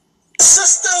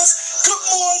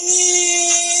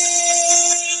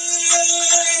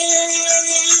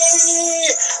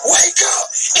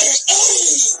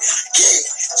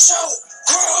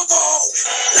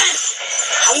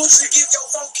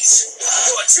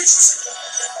pictures,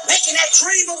 making that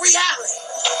dream a reality.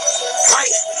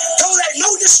 Right? Don't let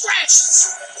no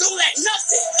distractions. Don't let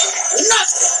nothing.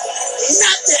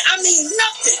 I mean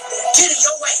nothing get in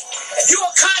your way. If you're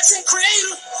a content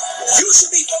creator, you should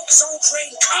be focused on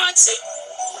creating content.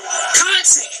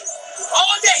 Content.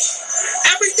 All day.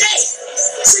 Every day.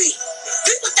 See,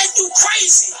 people think you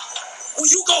crazy when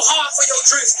you go hard for your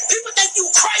dreams. People think you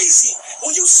crazy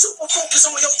when you super focus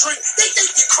on your dream. They think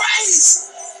you're crazy.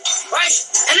 Right?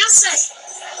 And I say,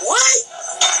 what?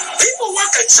 People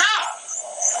work a job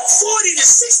 40 to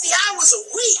 60 hours a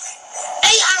week, 8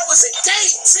 hours a day,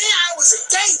 10 hours a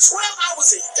day, 12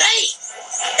 hours a day.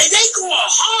 And they going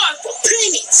hard for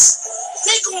pennies.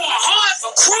 They going hard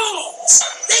for crumbs.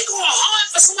 They going hard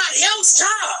for somebody else's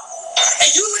job. And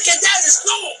you look at that as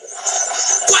normal.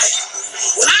 But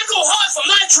when I go hard for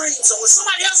my dreams, or when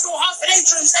somebody else go hard for their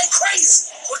dreams, they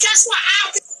crazy. Well, guess what?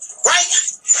 I'll be right.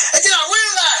 And then I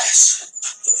realized,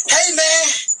 hey man,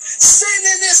 sitting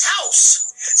in this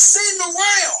house, sitting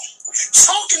around,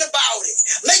 talking about it,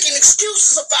 making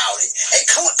excuses about it, and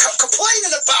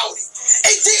complaining about it,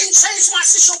 it didn't change my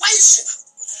situation.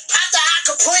 After I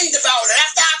complained about it,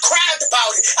 after I cried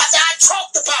about it, after I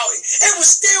talked about it, it was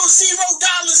still $0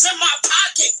 in my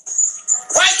pocket,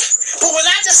 right? But when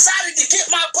I decided to get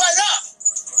my butt up,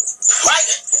 right,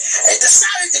 and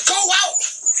decided to go out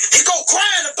and go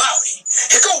grind about it,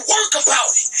 and go work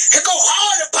about it, and go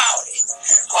hard about it,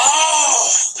 oh,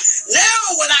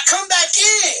 now when I come back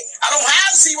in, I don't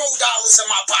have $0 in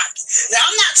my pocket. Now,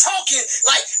 I'm not talking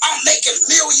like I'm making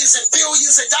millions and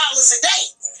billions of dollars a day.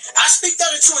 I speak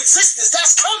that into existence.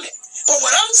 That's coming. But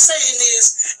what I'm saying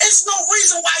is, it's no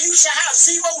reason why you should have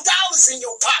 $0 in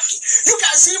your pocket. You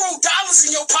got $0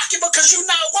 in your pocket because you're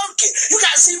not working. You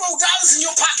got $0 in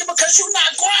your pocket because you're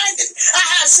not grinding. I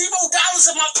had $0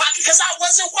 in my pocket because I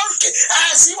wasn't working. I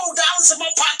had $0 in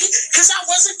my pocket because I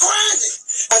wasn't grinding.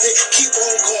 I mean, keep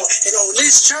on going. And on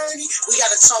this journey, we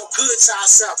got to talk good to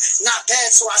ourselves, not bad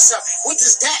to ourselves. What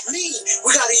does that mean?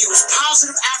 We got to use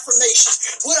positive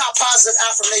affirmations. What are positive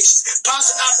affirmations?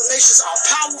 Positive affirmations are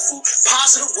powerful,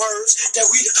 positive words that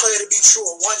we declare to be true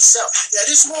of oneself. Now,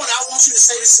 this morning, I want you to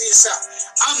say this to yourself.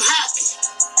 I'm happy.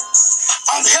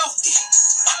 I'm healthy.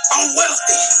 I'm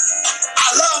wealthy. I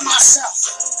love myself.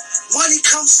 Money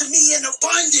comes to me in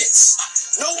abundance.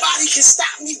 Nobody can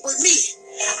stop me but me.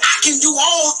 I can do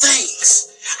all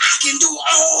things. I can do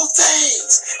all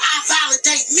things. I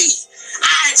validate me.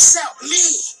 I accept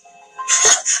me.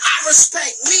 I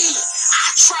respect me.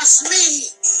 I trust me.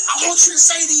 I want you to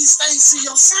say these things to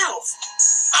yourself.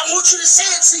 I want you to say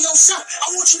it to yourself.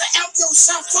 I want you to amp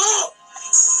yourself up.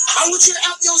 I want you to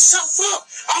amp yourself up.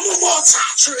 I'm a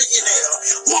multi-trillionaire.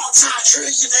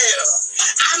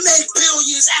 I make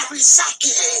billions every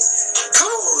second. Come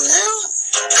on now.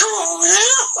 Come on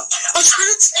now. I'm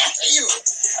trying to tell you.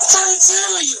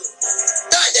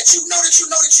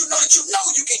 That you know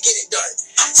you can get it done.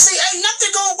 See, ain't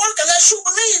nothing gonna work unless you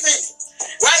believe in it.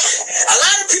 Right? A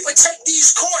lot of people take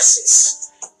these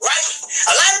courses. Right?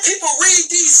 A lot of people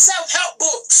read these self-help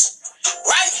books.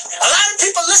 Right? A lot of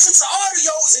people listen to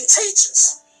audios and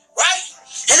teachers. Right?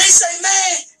 And they say,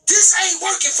 man, this ain't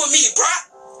working for me, bro.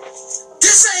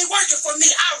 This ain't working for me.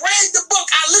 I read the book.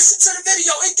 I listened to the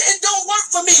video. It don't work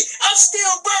for me. I'm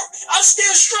still broke. I'm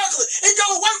still struggling. It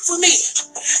don't work for me.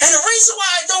 And the reason why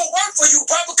it don't work for you,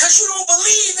 bro, because you don't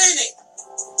believe in it.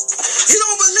 You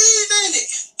don't believe in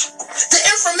it. The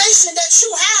information that you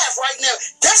have right now,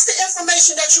 that's the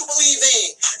information that you believe in.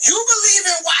 You believe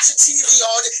in watching TV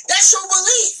all day. That's your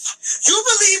belief. You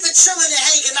believe in chilling and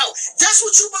hanging out. That's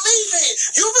what you believe in.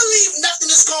 You believe nothing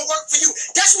is going to work for you.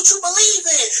 That's what you believe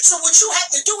in. So what you have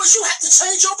to do is you have to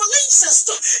change your belief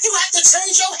system. You have to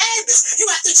change your habits. You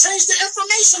have to change the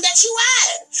information that you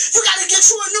have. You got to get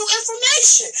you a new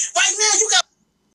information. Right now, you got